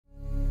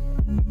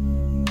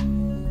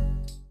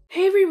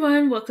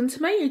everyone, welcome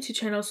to my YouTube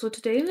channel. So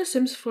today in The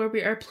Sims 4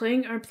 we are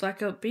playing our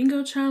Blackout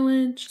Bingo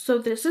Challenge. So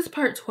this is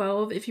part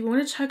 12. If you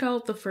want to check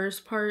out the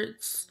first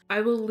parts,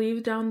 I will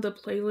leave down the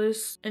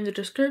playlist in the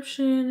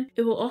description.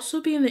 It will also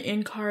be in the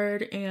end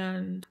card,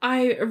 and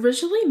I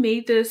originally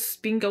made this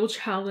bingo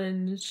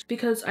challenge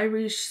because I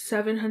reached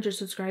 700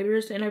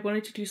 subscribers and I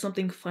wanted to do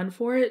something fun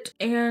for it.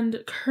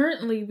 And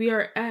currently we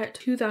are at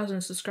 2,000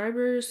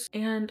 subscribers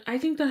and I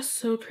think that's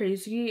so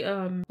crazy.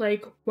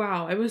 Like,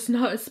 wow, I was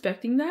not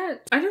expecting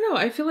that. I don't know,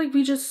 I feel like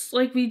we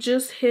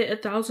just hit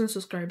 1,000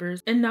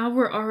 subscribers and now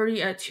we're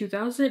already at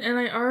 2,000, and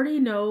I already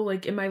know,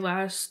 like, in my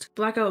last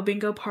Blackout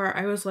Bingo part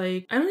I was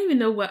like, I don't even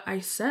know what I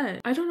said.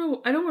 I don't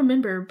know, I don't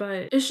remember,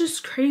 but it's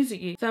just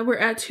crazy that we're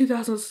at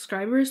 2,000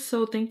 subscribers.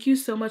 So thank you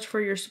so much for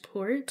your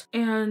support,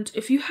 and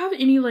if you have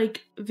any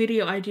like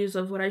video ideas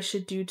of what I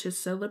should do to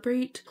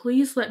celebrate,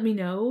 please let me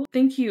know.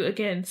 Thank you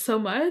again so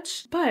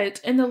much. But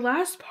in the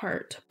last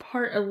part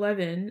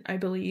 11 I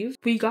believe,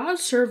 we got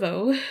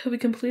servo, we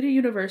completed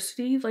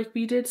university, like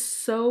we did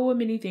so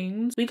many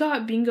things. We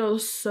got bingo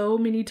so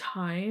many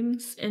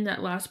times in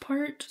that last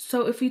part.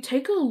 So if we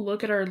take a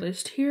look at our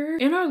list here,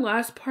 in our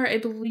last part I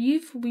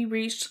believe we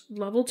reached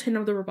level 10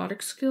 of the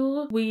robotics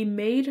skill. We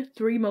made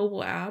 3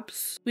 mobile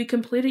apps. We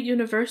completed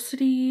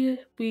university.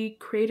 We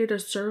created a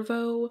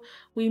servo.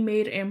 We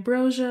made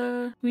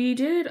ambrosia. We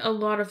did a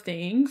lot of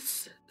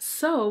things.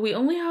 So we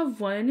only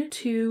have 1,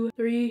 2,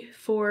 3,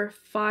 4,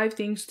 5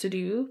 things to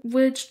do,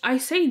 which I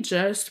say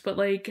just, but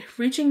like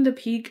reaching the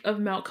peak of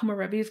Mount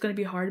Komorebi is going to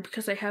be hard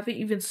because I haven't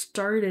even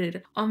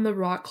started on the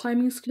rock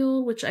climbing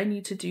skill, which I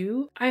need to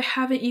do. I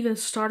haven't even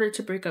started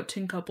to break up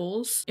 10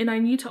 couples, and I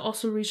need to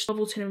also reach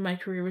level 10 in my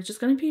career, which is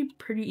going to be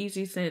pretty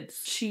easy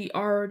since she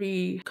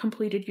already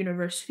completed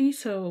university.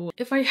 So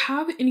if I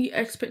have any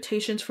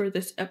expectations for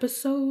this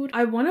episode,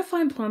 I want to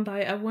find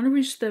plumbite, I want to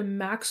reach the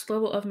max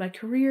level of my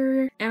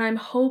career, and I'm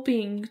hoping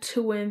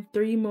to win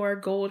 3 more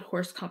gold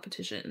horse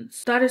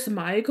competitions. That is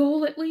my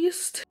goal, at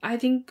least. I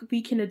think we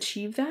can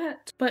achieve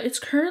that. But it's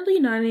currently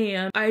 9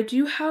 a.m. I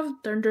do have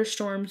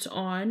thunderstorms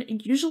on,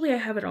 and usually I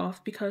have it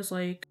off because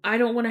like I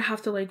don't want to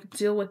have to like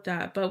deal with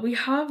that. But we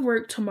have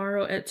work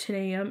tomorrow at 10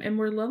 a.m. and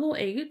we're level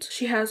 8.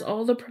 She has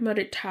all the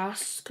promoted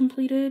tasks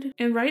completed,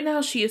 and right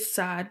now she is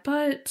sad.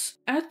 But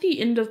at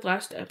the end of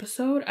last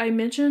episode I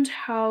mentioned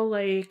how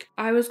like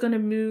I was gonna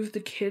move the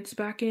kids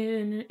back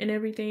in and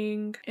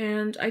everything,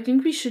 and I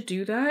think we should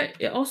do that.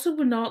 It also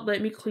would not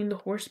let me clean the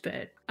horse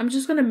bed. I'm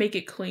just gonna make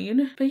it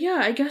clean. But yeah,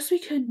 I guess we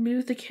could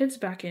move the kids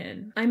back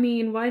in. I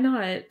mean, why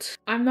not?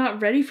 I'm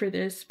not ready for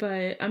this,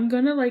 but I'm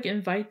gonna like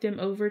invite them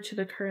over to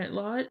the current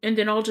lot and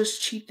then I'll just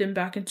cheat them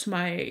back into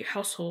my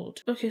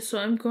household. Okay, so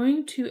I'm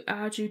going to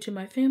add you to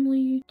my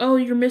family. Oh,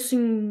 you're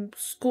missing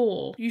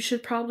school. You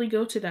should probably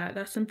go to that.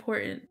 That's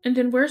important. And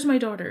then where's my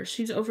daughter?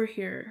 She's over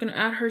here. I'm gonna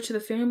add her to the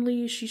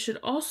family. She should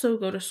also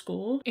go to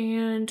school.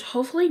 And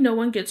hopefully no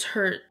one gets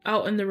hurt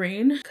out in the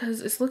rain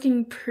because it's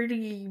looking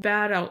pretty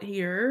bad out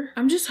here.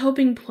 I'm just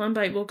hoping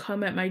plumbite will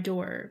come at my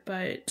door,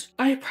 but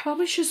I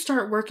probably should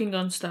start working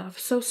on stuff.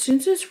 So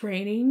since it's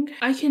raining,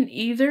 I can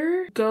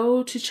either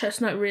go to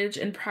Chestnut Ridge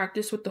and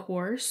practice with the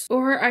horse,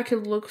 or I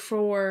could look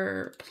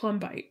for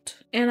plumbite.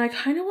 And I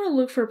kind of want to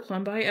look for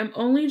plumbite. I'm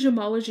only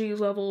gemology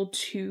level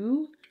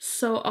 2.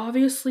 So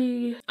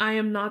obviously I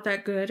am not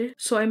that good,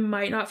 so I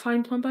might not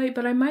find plumbite,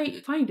 but I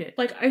might find it.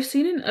 Like, I've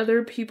seen in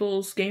other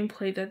people's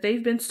gameplay that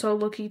they've been so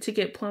lucky to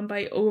get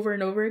plumbite over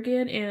and over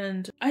again,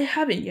 and I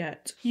haven't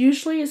yet.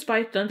 Usually it's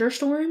by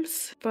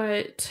thunderstorms,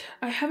 but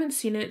I haven't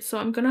seen it, so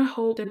I'm gonna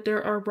hope that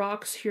there are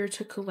rocks here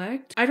to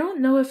collect. I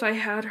don't know if I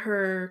had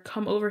her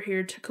come over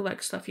here to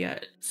collect stuff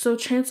yet, so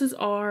chances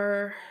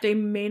are they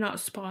may not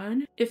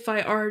spawn if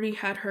I already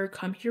had her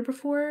come here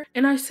before.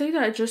 And I say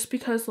that just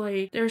because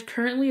like there's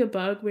currently a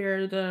bug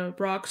where the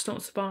rocks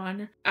don't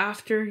spawn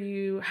after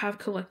you have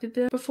collected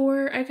them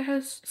before, I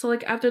guess. So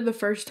like after the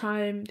first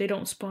time they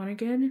don't spawn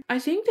again. I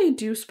think they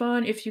do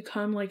spawn if you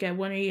come like at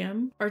 1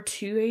 a.m. or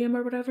 2 a.m.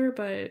 or whatever,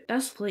 but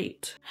that's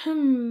late.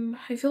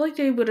 I feel like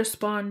they would have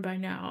spawned by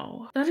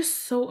now. That is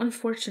so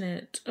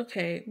unfortunate.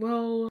 Okay,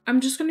 well,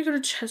 I'm just gonna go to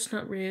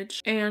Chestnut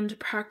Ridge and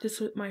practice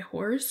with my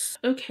horse.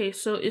 Okay,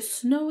 so it's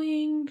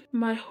snowing.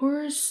 My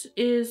horse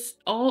is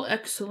all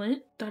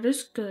excellent. That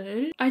is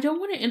good. I don't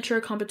want to enter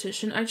a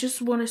competition. I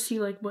just want to see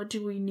like what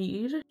do we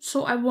need.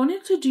 So I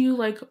wanted to do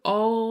like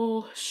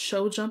all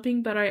show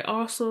jumping, but I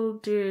also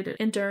did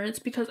endurance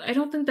because I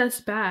don't think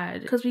that's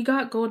bad because we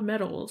got gold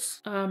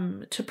medals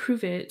to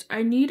prove it.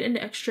 I need an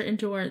extra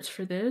endurance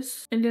for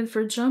this. And then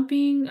for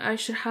jumping, I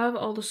should have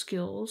all the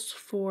skills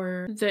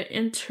for the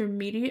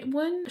intermediate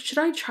one. Should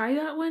I try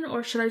that one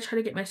or should I try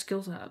to get my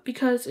skills up?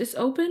 Because it's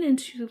open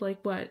into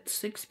like what,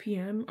 6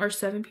 p.m. or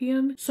 7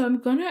 p.m. So I'm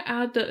gonna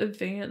add the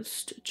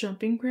advanced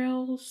jumping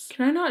rails.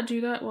 Can I not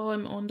do that while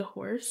I'm on the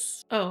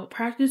horse? Oh,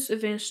 practice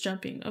advanced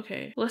jumping.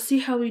 Okay, let's see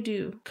how we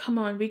do. Come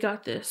on, we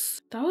got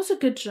this. That was a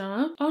good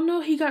jump. Oh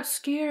no, he got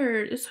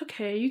scared. It's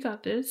okay, you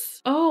got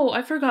this. Oh,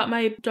 I forgot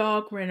my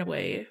dog ran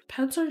away.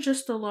 Pets are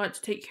just a lot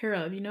to take care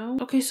of, you know?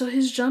 Okay, so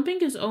his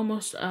jumping is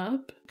almost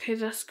up. Okay,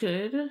 that's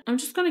good. I'm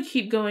just gonna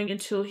keep going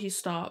until he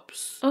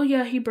stops. Oh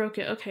yeah, he broke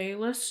it. Okay,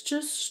 let's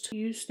just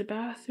use the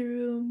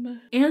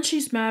bathroom. And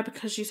she's mad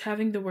because she's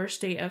having the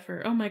worst day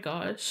ever. Oh my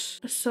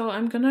gosh. So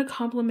I'm gonna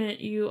compliment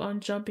you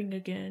on jumping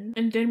again.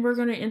 And then we're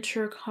gonna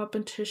enter a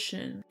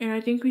competition. And I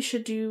think we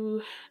should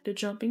do the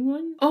jumping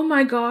one. Oh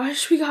my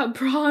gosh, we got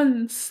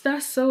bronze.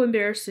 That's so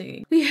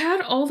embarrassing. We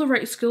had all the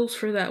right skills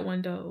for that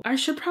one though. I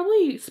should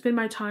probably spend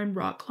my time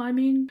rock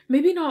climbing.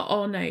 Maybe not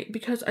all night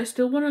because I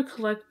still want to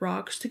collect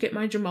rocks to get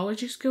my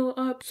gemology skill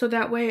up. So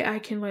that way I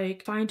can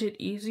like find it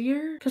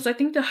easier. Because I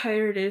think the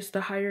higher it is,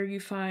 the higher you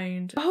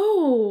find.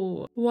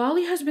 Oh,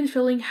 Wally has been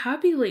feeling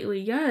happy lately.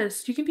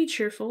 Yes, you can be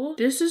cheerful.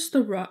 This is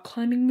the rock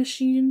climbing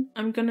machine.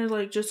 I'm gonna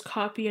like just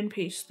copy and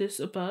paste this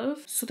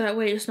above. So that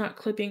way it's not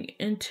clipping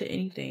into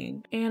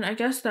anything. And I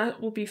guess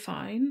that will be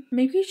fine.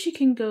 Maybe she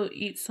can go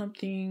eat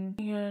something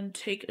and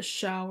take a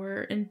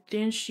shower and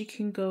then she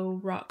can go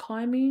rock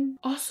climbing.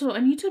 Also, I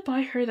need to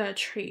buy her that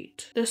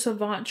trait, the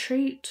savant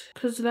trait,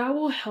 because that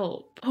will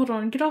help. Hold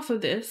on, get off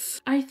of this.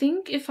 I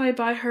think if I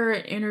buy her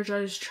an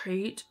energized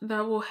trait,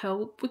 that will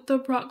help with the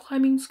rock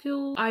climbing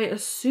skill, I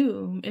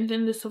assume. And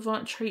then the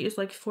savant trait is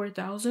like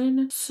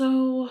 4,000.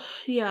 So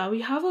yeah,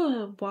 we have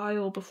a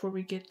while before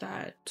we get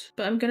that.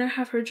 But I'm gonna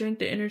have her drink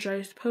the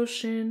energized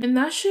potion and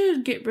that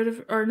should get rid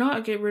of, or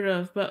not get rid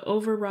of, but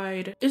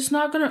override. It's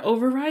not gonna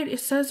override, it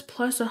says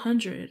plus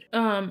 100.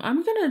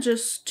 I'm gonna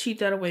just cheat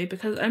that away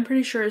because I'm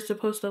pretty sure it's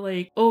supposed to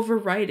like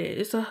override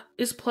it.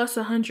 It's plus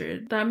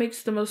 100. That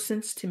makes the most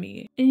sense to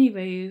me.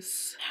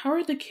 Anyways, how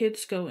are the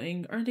kids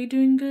going? Are they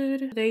doing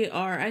good? They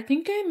are. I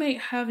think I might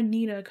have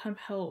Nina come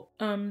help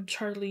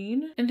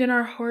Charlene. And then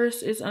our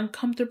horse is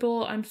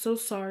uncomfortable. I'm so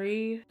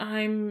sorry.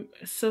 I'm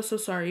so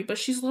sorry. But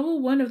she's level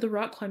 1 of the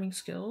rock climbing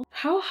skill.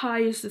 How high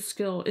is the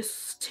skill?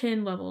 It's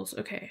 10 levels.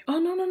 Okay. Oh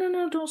no.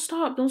 Don't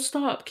stop. Don't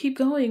stop. Keep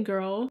going,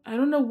 girl. I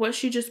don't know what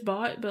she just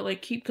bought, but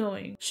like keep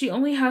going. She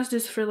only has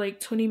this for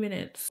like 20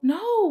 minutes.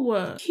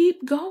 No,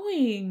 keep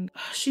going.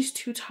 She's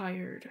too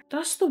tired.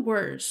 That's the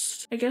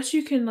worst. I guess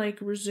you can like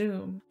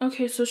resume.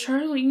 Okay, so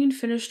Charlene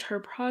finished her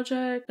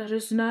project. That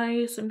is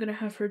nice. I'm gonna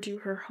have her do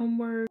her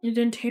homework. And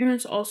then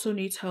Terrence also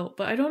needs help,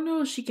 but I don't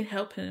know if she can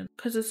help him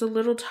because it's a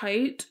little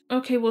tight.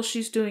 Okay, well,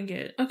 she's doing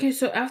it. Okay,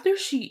 so after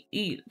she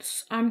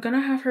eats, I'm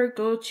gonna have her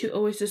go to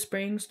Oasis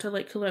Springs to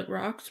like collect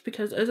rocks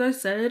because as I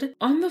said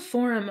on the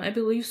forum, I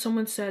believe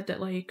someone said that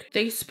like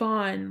they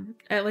spawn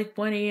at like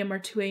 1 a.m. or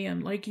 2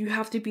 a.m. Like you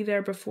have to be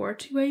there before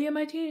 2 a.m.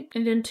 I think.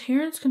 And then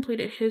Terrence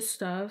completed his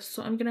stuff,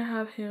 so I'm gonna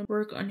have him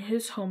work on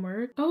his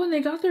homework. Oh, and they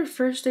got their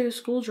first day of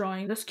school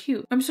drawing. That's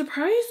cute. I'm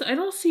surprised I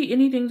don't see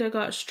anything that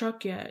got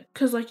struck yet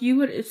because like you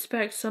would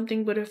expect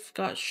something would have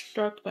got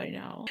struck by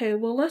now. Okay,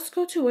 well let's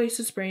go to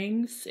Oasis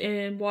Springs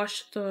and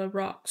watch the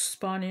rocks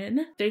spawn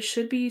in. They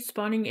should be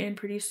spawning in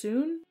pretty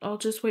soon. I'll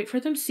just wait for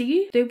them.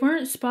 See, they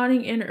weren't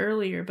spawning in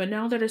earlier, but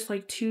now that it's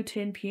like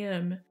 2:10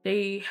 p.m.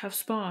 they have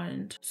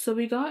spawned. So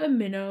we got a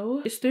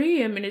minnow. It's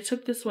 3 a.m. and it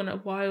took this one a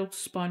while to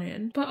spawn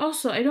in. But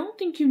also I don't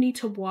think you need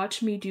to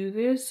watch me do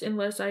this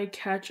unless I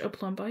catch a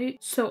plumbite.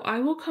 So I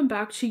will come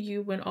back to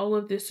you when all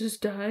of this is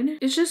done.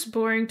 It's just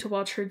boring to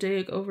watch her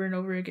dig over and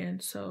over again.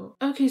 So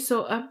okay,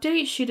 so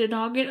update, she did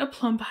not get a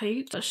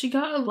plumbite. She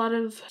got a lot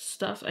of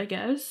stuff, I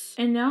guess.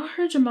 And now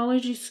her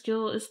gemology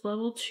skill is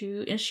level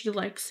 2 and she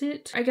likes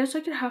it. I guess I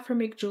could have her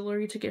make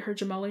jewelry to get her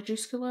gemology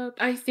skill up.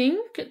 I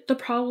think the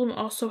problem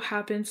also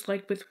happens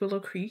like with Willow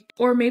Creek,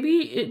 or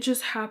maybe it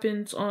just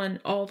happens on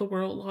all the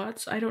world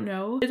lots. I don't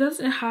know. It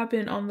doesn't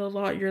happen on the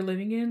lot you're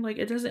living in. Like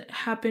it doesn't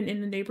happen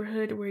in the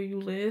neighborhood where you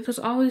live because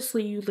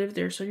obviously you live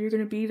there, so you're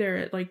gonna be there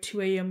at like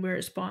 2 a.m. where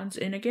it spawns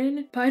in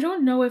again. But I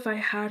don't know if I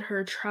had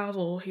her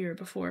travel here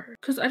before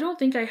because I don't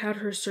think I had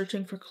her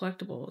searching for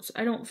collectibles.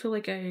 I don't feel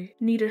like I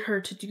needed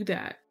her to do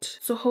that.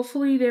 So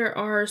hopefully there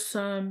are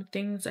some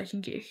things I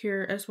can get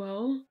here as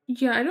well.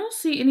 Yeah, I don't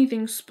see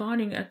anything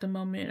spawning at the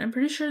moment. I'm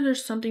pretty sure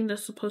there's something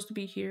that's supposed to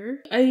be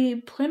here.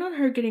 I plan on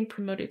her getting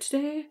promoted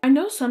today. I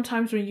know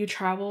sometimes when you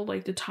travel,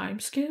 like the time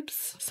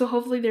skips. So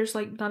hopefully there's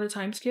like not a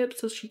time skip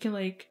so she can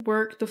like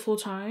work the full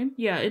time.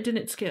 Yeah, it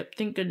didn't skip.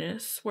 Thank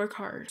goodness. Work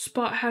hard.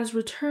 Spot has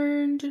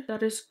returned.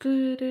 That is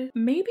good.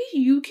 Maybe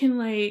you can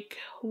like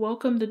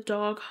welcome the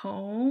dog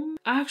home.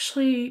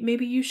 Actually,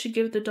 maybe you should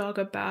give the dog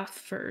a bath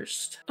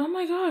first. Oh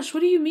my gosh, what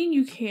do you mean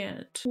you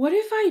can't? What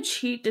if I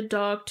cheat the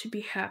dog to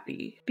be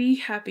happy? Be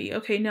happy.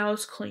 Okay, now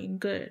it's clean.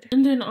 Good.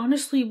 And then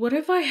honestly, what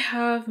if I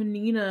have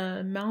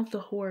Nina mount the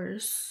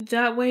horse?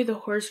 That way the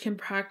horse can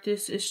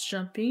practice its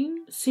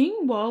jumping.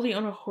 Seeing Wally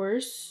on a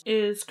horse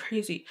is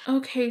crazy.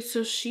 Okay,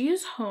 so she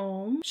is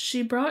home.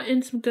 She brought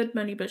in some good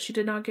money, but she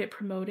did not get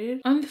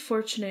promoted.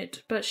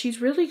 Unfortunate, but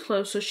she's really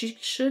close, so she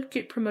should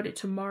get promoted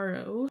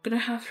tomorrow. Gonna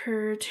have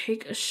her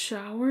take a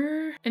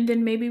shower, and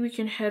then maybe we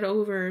can head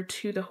over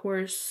to the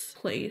horse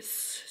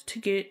place to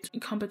get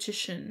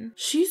competition.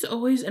 She's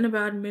always in a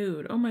bad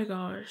mood. Oh my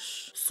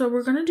gosh. So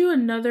we're gonna do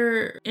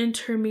another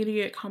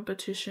intermediate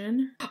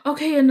competition.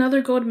 Okay,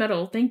 another gold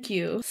medal. Thank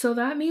you. So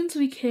that means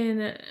we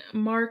can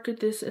mark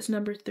this as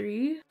number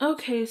 3.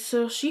 Okay,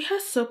 so she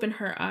has soap in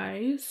her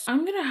eyes.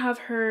 I'm gonna have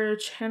her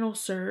channel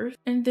serve,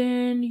 and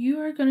then you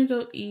are gonna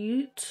go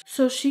eat.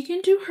 So she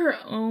can do her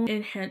own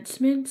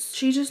enhancements.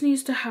 She just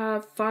needs to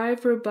have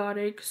 5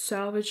 robotic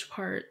salvage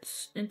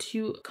parts and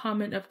 2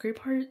 common upgrade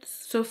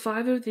parts. So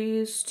 5 of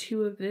these,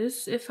 2 of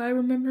this, if I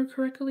remember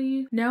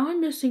correctly. Now I'm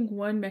missing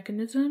 1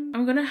 mechanism.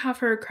 I'm gonna have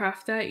her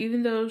craft that,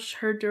 even though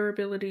her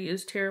durability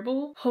is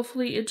terrible.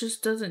 Hopefully it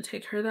just doesn't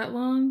take her that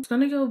long. It's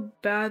gonna go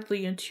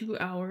badly in 2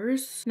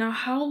 hours. Now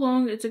how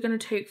long is it gonna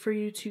take for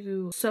you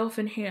to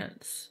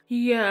self-enhance?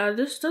 Yeah,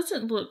 this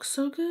doesn't look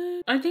so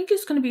good. I think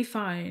it's gonna be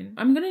fine.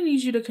 I'm gonna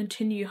need you to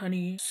continue,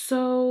 honey.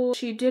 So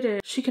she did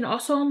it. She can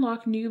also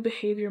unlock new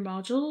behavior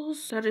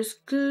modules. That is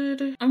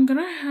good. I'm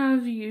gonna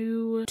have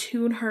you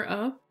tune her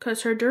up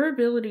because her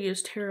durability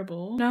is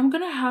terrible. Now I'm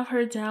gonna have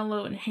her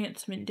download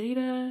enhancement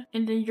data,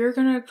 and then you're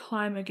gonna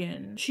climb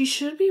again. She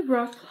should be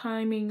rock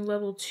climbing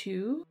level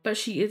 2, but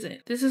she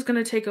isn't. This is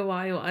gonna take a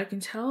while, I can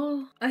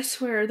tell. I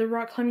swear, the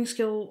rock climbing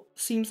skill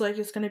seems like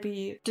it's gonna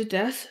be the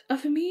death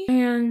of me,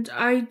 and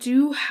I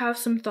do have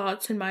some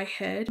thoughts in my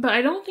head, but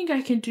I don't think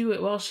I can do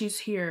it while she's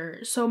here.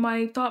 So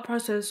my thought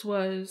process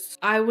was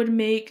I would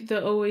make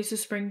the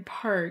Oasis Spring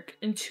Park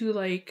into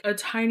like a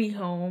tiny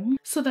home,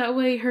 so that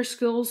way her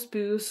skills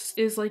boost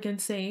is like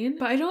insane,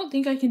 but I don't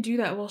think I can do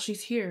that while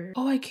she's here.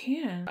 Oh, I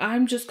can.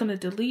 I'm just gonna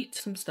delete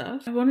some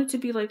stuff. I want it to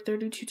be like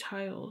 32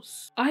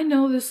 tiles. I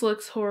know this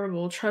looks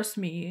horrible, trust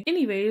me.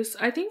 Anyways,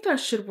 I think that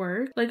should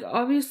work. Like,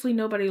 obviously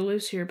nobody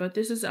lives here, but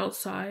this is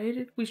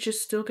outside. We should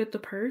still get the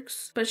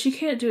perks, but she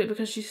can't do it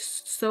because she's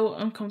so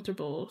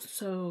uncomfortable.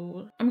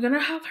 So I'm gonna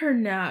have her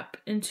nap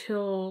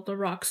until the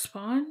rocks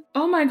spawn.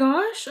 Oh my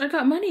gosh, I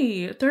got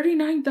money.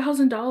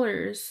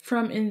 $39,000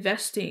 from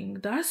investing.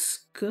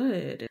 That's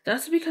good.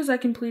 That's because I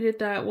completed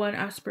that 1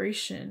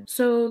 aspiration.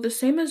 So the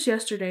same as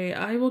yesterday,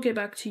 I will get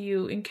back to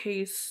you in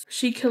case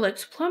she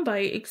collects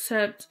plumbite,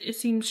 except it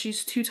seems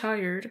she's too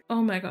tired.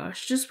 Oh my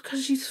gosh, just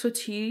because she's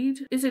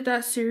fatigued? Is it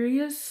that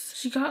serious?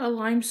 She got a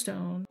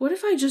limestone. What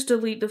if I just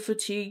delete the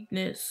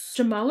fatigueness?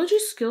 Gemology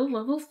skill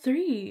level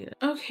 3.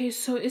 Okay,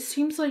 so it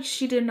seems like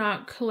she did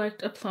not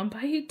collect a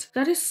plumbite.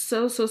 That is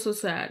so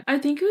sad. I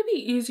think it would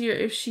be easier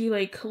if she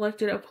like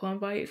collected a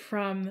plumbite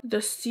from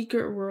the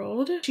secret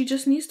world. She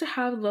just needs to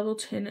have level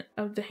 10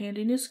 of the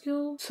handiness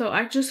skill. So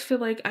I just feel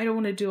like I don't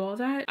want to do all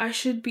that. I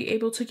should be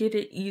able to get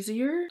it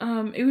easier.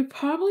 It would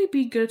probably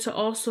be good to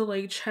also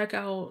like check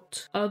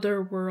out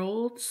other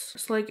worlds.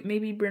 It's like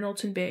maybe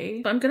Brindleton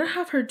Bay. But I'm gonna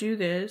have her do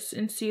this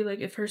and see like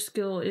if her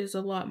skill is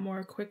a lot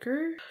more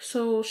quicker.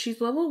 So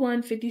she's level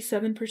 1,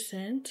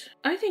 57%.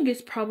 I think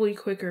it's probably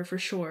quicker for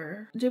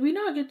sure. Did we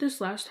not get this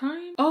last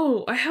time?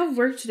 Oh, I have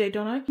work today,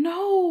 don't I?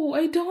 No,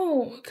 I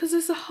don't, because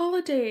it's a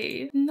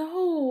holiday.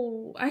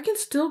 No, I can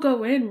still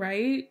go in,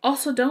 right?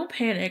 Also, don't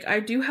panic. I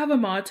do have a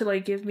mod to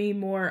like give me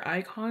more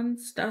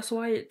icons. That's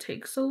why it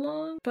takes so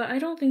long. But I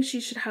don't think she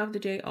should have the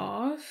day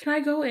off. Can I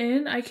go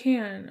in? I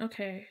can.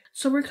 Okay.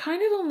 So we're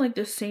kind of on like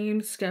the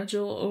same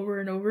schedule over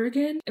and over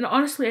again. And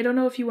honestly, I don't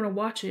know if you want to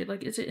watch it.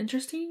 Like, is it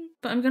interesting?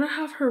 But I'm gonna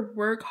have her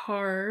work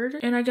hard.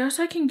 And I guess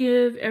I can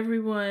give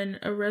everyone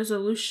a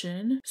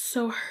resolution.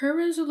 So her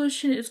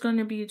resolution is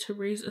gonna be to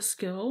raise a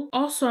skill.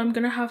 Also, I'm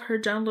gonna have her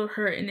download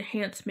her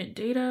enhancement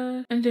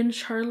data. And then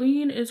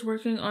Charlene is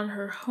working on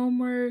her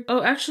homework.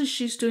 Oh, actually,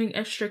 she's doing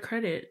extra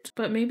credit.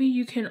 But maybe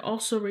you can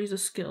also raise a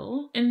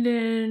skill. And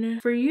then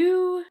for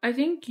you, I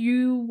think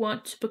you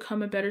want to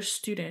become a better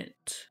student.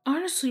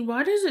 Honestly,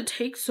 why does it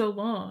take so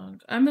long?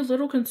 I'm a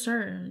little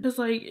concerned because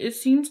like it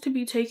seems to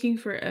be taking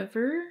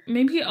forever.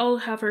 Maybe I'll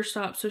have her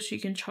stop so she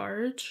can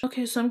charge.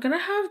 Okay, so I'm gonna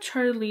have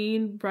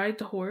Charlene ride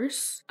the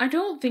horse. I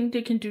don't think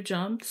they can do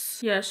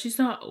jumps. Yeah, she's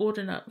not old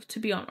enough to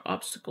be on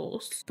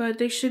obstacles, but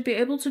they should be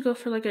able to go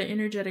for like an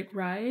energetic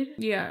ride.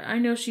 Yeah, I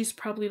know she's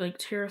probably like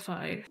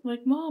terrified.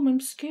 Like, Mom,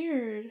 I'm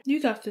scared. You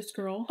got this,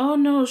 girl. Oh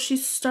no,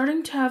 she's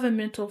starting to have a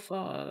mental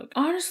fog.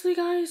 Honestly,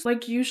 guys,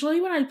 like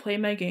usually when I play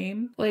my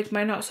game, like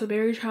my not so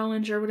berry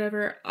challenge or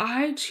whatever,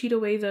 I cheat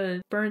away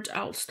the burnt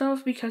out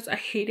stuff because I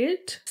hate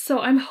it. So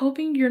I'm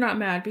hoping you're not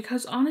mad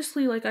because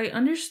honestly, like I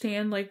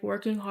understand like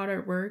working hard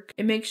at work,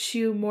 it makes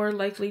you more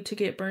likely to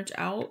get burnt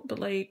out, but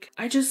like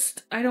I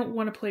don't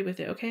want to play with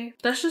it, okay?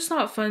 That's just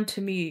not fun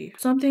to me.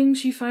 Some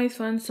things you find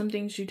fun, some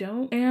things you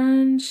don't.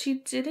 And she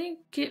didn't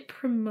get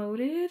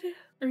promoted?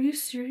 Are you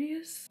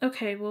serious?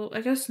 Okay, well,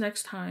 I guess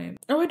next time.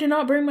 Oh, I did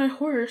not bring my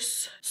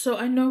horse. So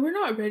I know we're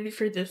not ready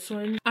for this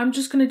one. I'm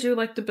just gonna do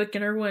like the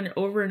beginner one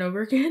over and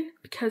over again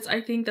because I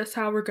think that's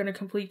how we're gonna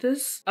complete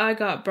this. I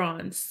got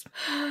bronze.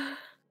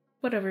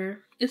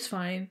 Whatever, it's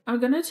fine. I'm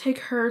gonna take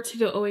her to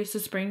the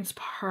Oasis Springs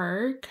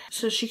Park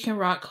so she can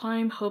rock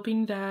climb,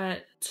 hoping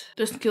that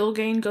the skill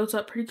gain goes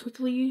up pretty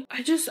quickly.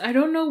 I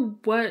don't know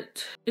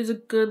what is a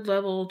good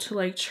level to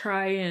like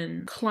try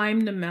and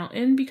climb the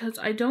mountain because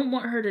I don't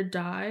want her to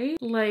die.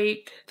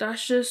 Like,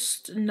 that's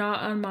just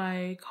not on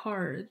my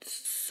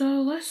cards.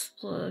 So let's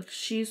look.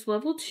 She's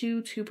level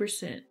 2,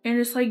 2%. And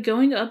it's like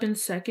going up in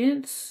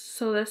seconds.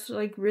 So that's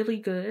like really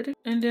good.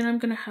 And then I'm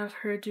gonna have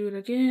her do it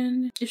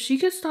again. If she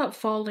could stop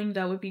falling,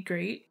 that would be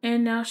great. right?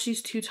 And now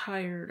she's too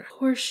tired. Of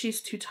course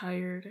she's too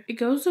tired. It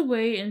goes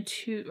away in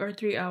 2 or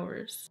 3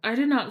 hours. I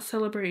did not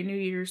celebrate New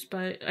Year's,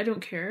 but I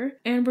don't care.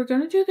 And we're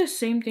gonna do the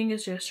same thing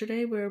as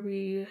yesterday where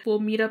we will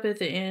meet up at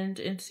the end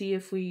and see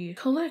if we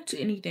collect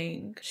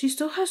anything. She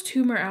still has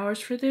 2 more hours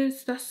for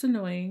this. That's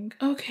annoying.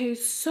 Okay,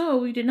 so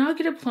we did not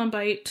get a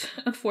plumbite,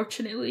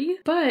 unfortunately,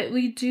 but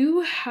we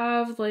do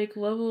have like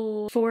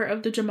level 4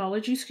 of the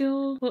gemology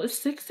skill. Well, it's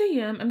 6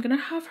 a.m. I'm gonna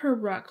have her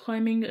rock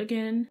climbing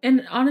again.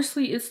 And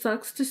honestly, it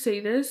sucks to say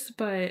this,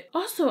 but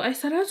also I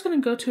said I was gonna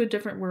go to a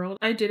different world.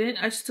 I didn't.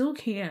 I still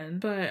can,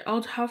 but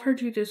I'll have her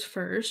do this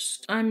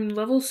first. I'm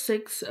level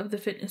 6 of the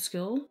fitness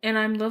skill, and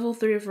I'm level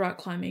 3 of rock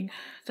climbing.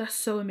 That's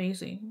so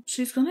amazing.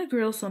 She's gonna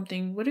grill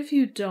something. What if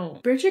you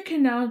don't? Bridget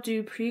can now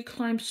do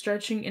pre-climb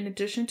stretching in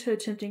addition to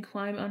attempting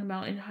climb on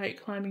mountain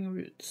height climbing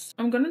routes.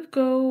 I'm gonna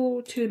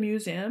go to a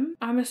museum.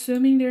 I'm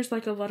assuming there's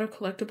like a lot of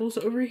collectibles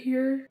over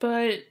here,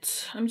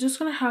 but I'm just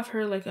gonna have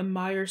her like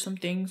admire some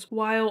things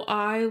while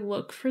I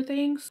look for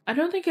things. I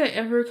don't think I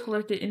ever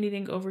collected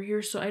anything over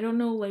here, so I don't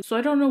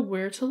know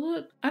where to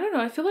look. I don't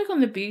know. I feel like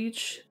on the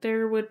beach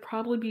there would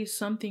probably be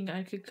something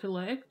I could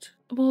collect.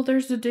 Well,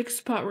 there's the dig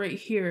spot right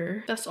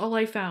here. That's all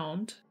I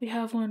found. We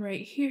have one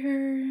right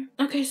here.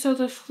 Okay, so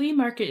the flea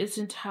market is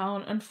in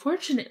town.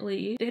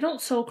 Unfortunately, they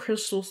don't sell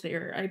crystals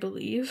there, I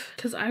believe,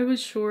 because I would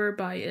sure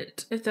buy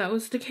it if that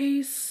was the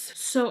case.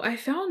 So I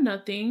found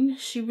nothing.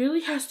 She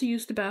really has to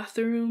use the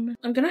bathroom.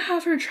 I'm gonna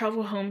have her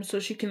travel home so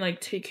she can like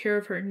take care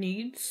of her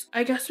needs.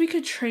 I guess we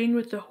could train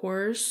with the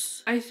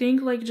horse. I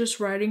think like just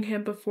riding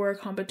him before a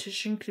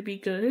competition could be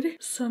good.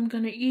 So I'm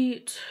gonna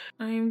eat.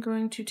 I am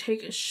going to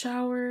take a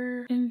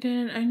shower, and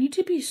then I need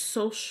to be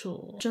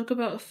social. Joke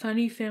about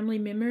funny family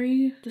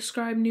memory.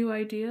 Describe new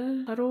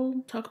idea.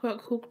 Huddle. Talk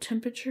about cool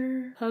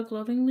temperature. Hug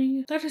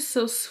lovingly. That is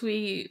so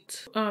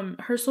sweet.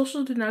 Her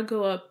social did not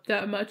go up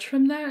that much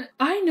from that.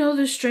 I know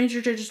this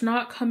stranger does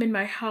not come in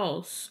my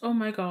house. Oh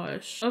my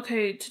gosh.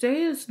 Okay,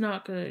 today is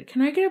not good.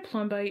 Can I get a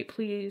plumbite,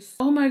 please?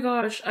 Oh my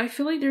gosh, I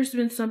feel like there's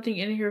been something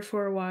in here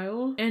for a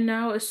while, and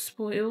now it's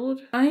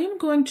spoiled. I am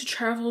going to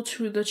travel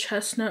to the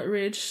Chestnut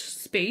Ridge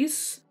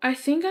space. I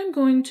think I'm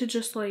going to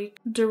just like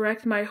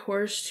direct my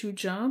horse to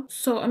jump.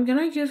 So I'm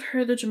gonna give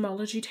her the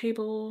gemology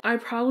table. I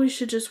probably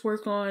should just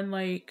work on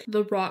like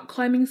the rock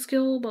climbing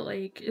skill, but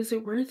like, is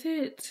it worth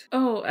it?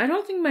 Oh, I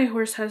don't think my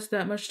horse has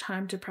that much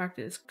time to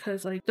practice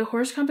because like the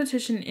horse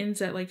competition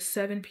ends at like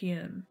 7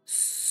 p.m.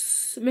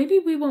 Maybe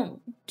we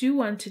won't do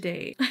one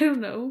today. I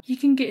don't know. He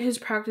can get his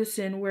practice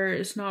in where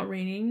it's not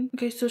raining.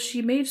 Okay, so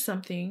she made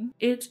something.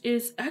 It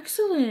is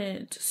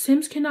excellent.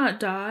 Sims cannot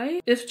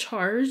die if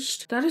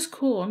charged. That is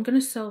cool. I'm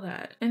gonna sell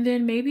that. And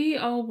then maybe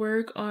I'll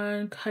work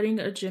on cutting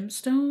a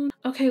gemstone.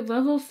 Okay,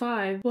 level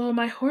 5. Well,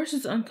 my horse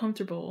is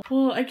uncomfortable.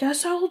 Well, I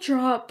guess I'll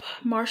drop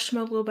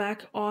Marshmallow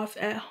back off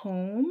at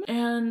home.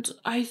 And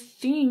I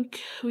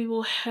think we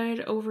will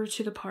head over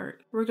to the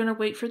park. We're gonna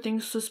wait for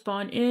things to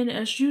spawn in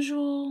as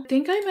usual. I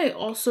think I might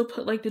also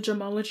put like the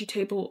gemology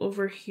table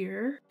over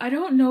here. I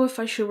don't know if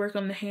I should work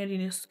on the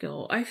handiness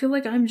skill. I feel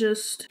like I'm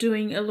just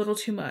doing a little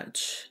too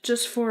much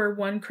just for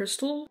one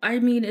crystal. I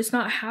mean, it's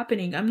not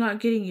happening. I'm not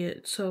getting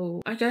it.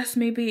 So I guess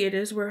maybe it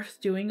is worth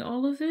doing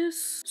all of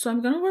this. So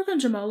I'm gonna work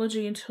on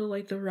gemology until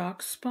like the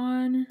rocks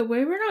spawn. The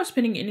way we're not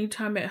spending any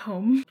time at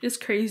home is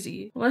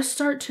crazy. Let's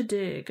start to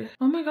dig.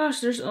 Oh my gosh,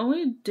 there's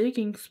only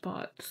digging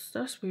spots.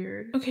 That's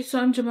weird. Okay, so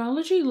I'm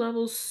gemology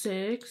level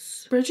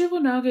 6. Bridget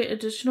will now get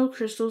additional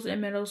crystals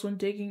and metals when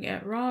digging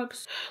at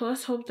rocks.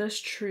 Let's hope that's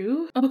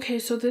true. Okay,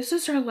 so this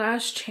is our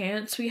last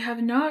chance. We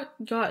have not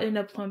gotten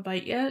a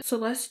plumbite yet, so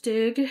let's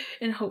dig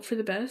and hope for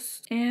the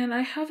best. And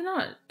I have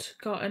not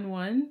gotten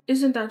one.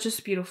 Isn't that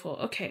just beautiful?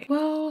 Okay,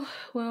 well.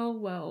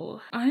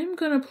 I'm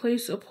gonna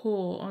place a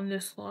pull on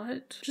this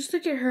lot just to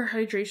get her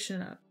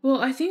hydration up.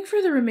 Well, I think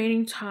for the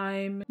remaining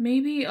time,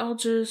 maybe I'll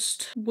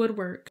just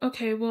woodwork.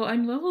 Okay, well,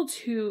 I'm level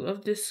 2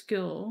 of this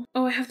skill.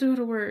 Oh, I have to go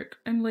to work.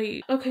 I'm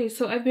late. Okay,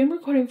 so I've been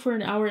recording for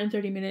an hour and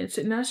 30 minutes,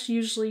 and that's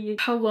usually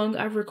how long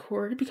I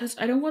record because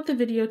I don't want the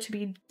video to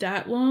be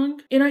that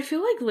long. And I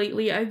feel like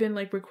lately I've been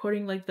like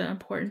recording like the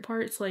important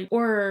parts, like,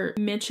 or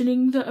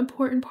mentioning the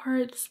important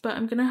parts, but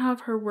I'm gonna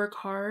have her work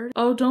hard.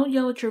 Oh, don't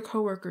yell at your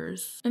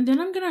coworkers. And then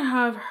I'm gonna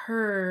have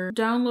her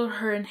download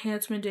her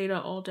enhancement data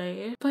all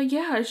day. But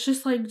yeah, it's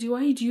just like, do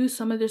I do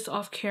some of this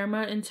off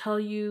camera and tell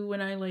you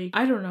when I like,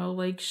 I don't know,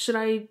 like, should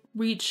I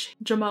reach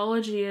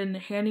gemology and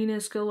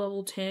handiness skill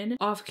level 10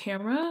 off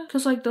camera?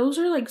 Because like those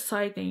are like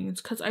side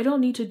things, because I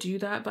don't need to do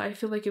that, but I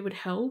feel like it would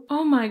help.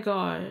 Oh my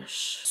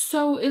gosh.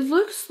 So it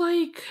looks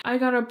like I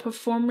got a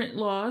performance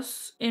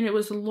loss and it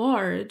was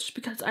large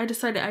because I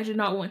decided I did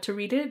not want to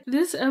read it.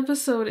 This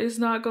episode is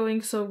not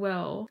going so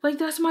well. Like,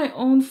 that's my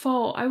own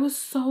fault. I was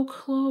so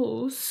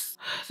close.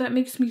 That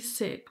makes me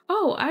sick.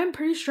 Oh, I'm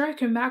pretty sure I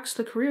can max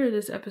the career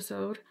this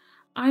episode.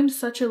 I'm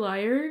such a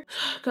liar.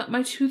 Got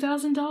my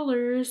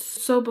 $2,000.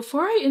 So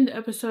before I end the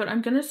episode,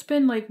 I'm gonna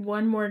spend like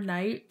one more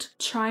night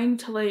trying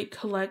to like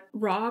collect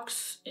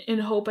rocks in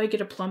hope I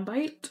get a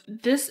plumbite.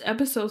 This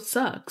episode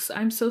sucks.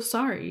 I'm so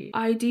sorry.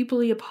 I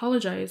deeply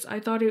apologize. I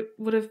thought it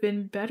would have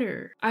been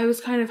better. I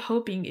was kind of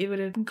hoping it would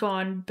have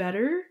gone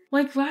better.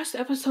 Like, last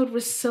episode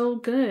was so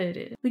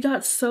good. We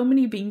got so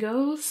many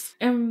bingos,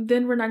 and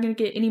then we're not gonna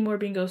get any more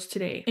bingos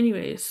today.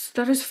 Anyways,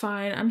 that is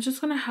fine. I'm just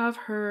gonna have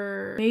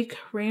her make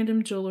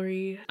random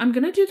jewelry. I'm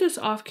gonna do this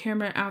off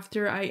camera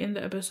after I end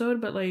the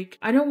episode, but like,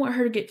 I don't want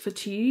her to get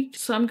fatigued,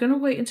 so I'm gonna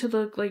wait until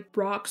the like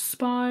rocks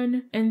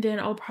spawn, and then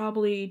I'll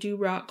probably do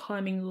rock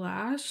climbing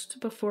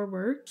last before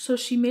work. So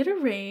she made a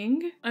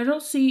ring. I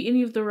don't see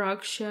any of the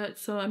rocks yet,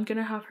 so I'm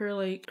gonna have her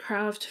like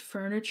craft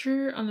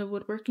furniture on the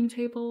woodworking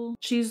table.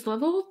 She's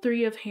level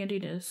 3 of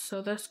handiness,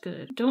 so that's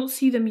good. Don't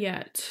see them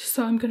yet,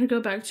 so I'm gonna go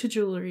back to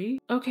jewelry.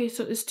 Okay,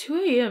 so it's 2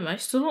 a.m. I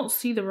still don't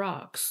see the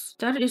rocks.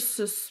 That is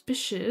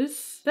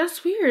suspicious.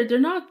 That's weird. They're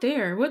not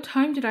there. What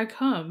time did I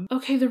come?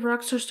 Okay, the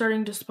rocks are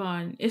starting to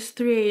spawn. It's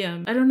 3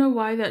 a.m. I don't know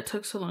why that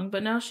took so long,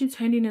 but now she's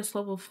handiness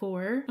level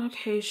 4.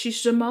 Okay,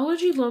 she's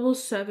gemology level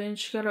 7.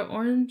 She got an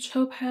orange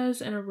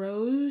topaz and a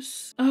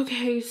rose.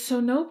 Okay, so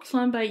no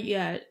plumbite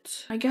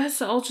yet. I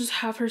guess I'll just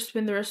have her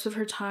spend the rest of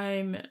her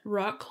time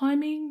rock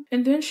climbing,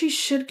 and then she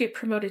should get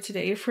promoted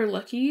today if we're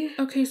lucky.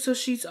 Okay, so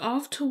she's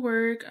off to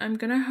work. I'm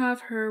gonna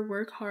have her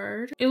work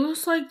hard. It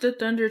looks like the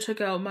thunder took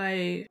out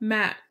my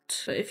mat.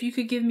 But if you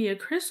could give me a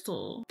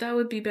crystal, that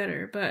would be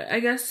better. But I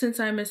guess since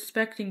I'm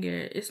expecting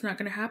it, it's not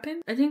gonna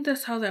happen. I think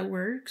that's how that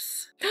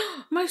works.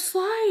 My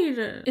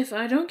slide! If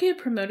I don't get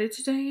promoted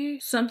today,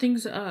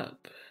 something's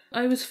up.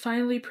 I was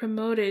finally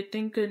promoted,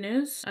 thank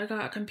goodness. I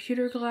got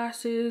computer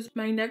classes.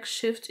 My next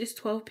shift is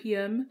 12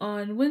 p.m.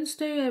 On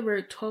Wednesday, I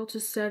work 12 to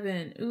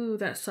 7. Ooh,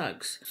 that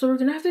sucks. So we're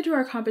gonna have to do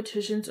our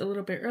competitions a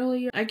little bit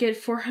earlier. I get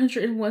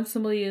 401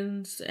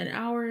 simoleons an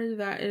hour.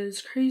 That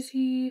is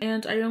crazy.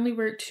 And I only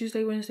work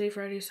Tuesday, Wednesday,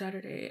 Friday,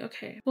 Saturday.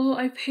 Okay. Well,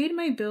 I paid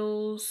my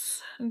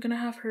bills. I'm gonna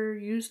have her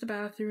use the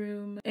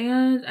bathroom.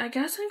 And I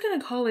guess I'm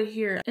gonna call it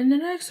here. In the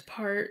next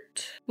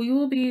part, we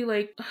will be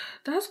like,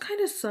 that kind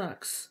of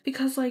sucks.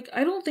 Because like,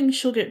 I don't think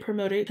she'll get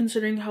promoted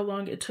considering how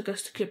long it took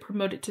us to get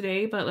promoted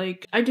today, but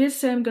like I did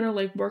say I'm gonna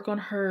like work on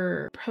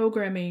her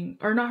programming,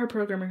 or not her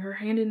programming, her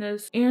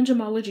handiness and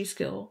gemology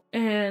skill,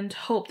 and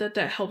hope that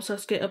that helps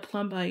us get a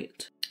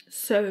plumbite.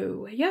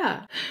 So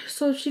yeah,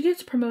 so if she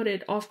gets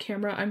promoted off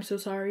camera, I'm so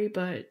sorry,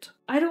 but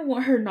I don't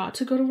want her not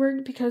to go to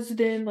work because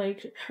then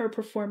like her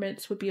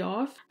performance would be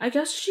off. I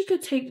guess she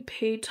could take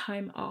paid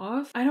time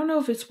off. I don't know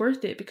if it's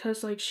worth it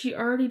because like she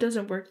already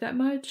doesn't work that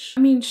much.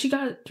 I mean, she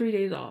got 3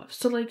 days off,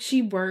 so like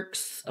she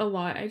works a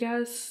lot, I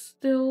guess.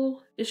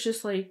 Still, it's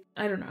just like,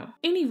 I don't know.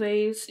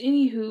 Anyways,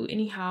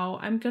 anyhow,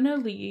 I'm gonna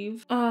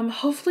leave.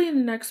 Hopefully in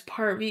the next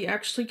part we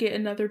actually get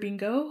another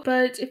bingo.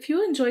 But if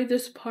you enjoyed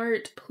this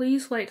part,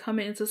 please like,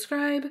 comment, and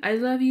subscribe. I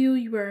love you,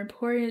 you are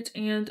important,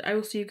 and I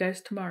will see you guys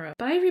tomorrow.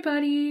 Bye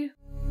everybody!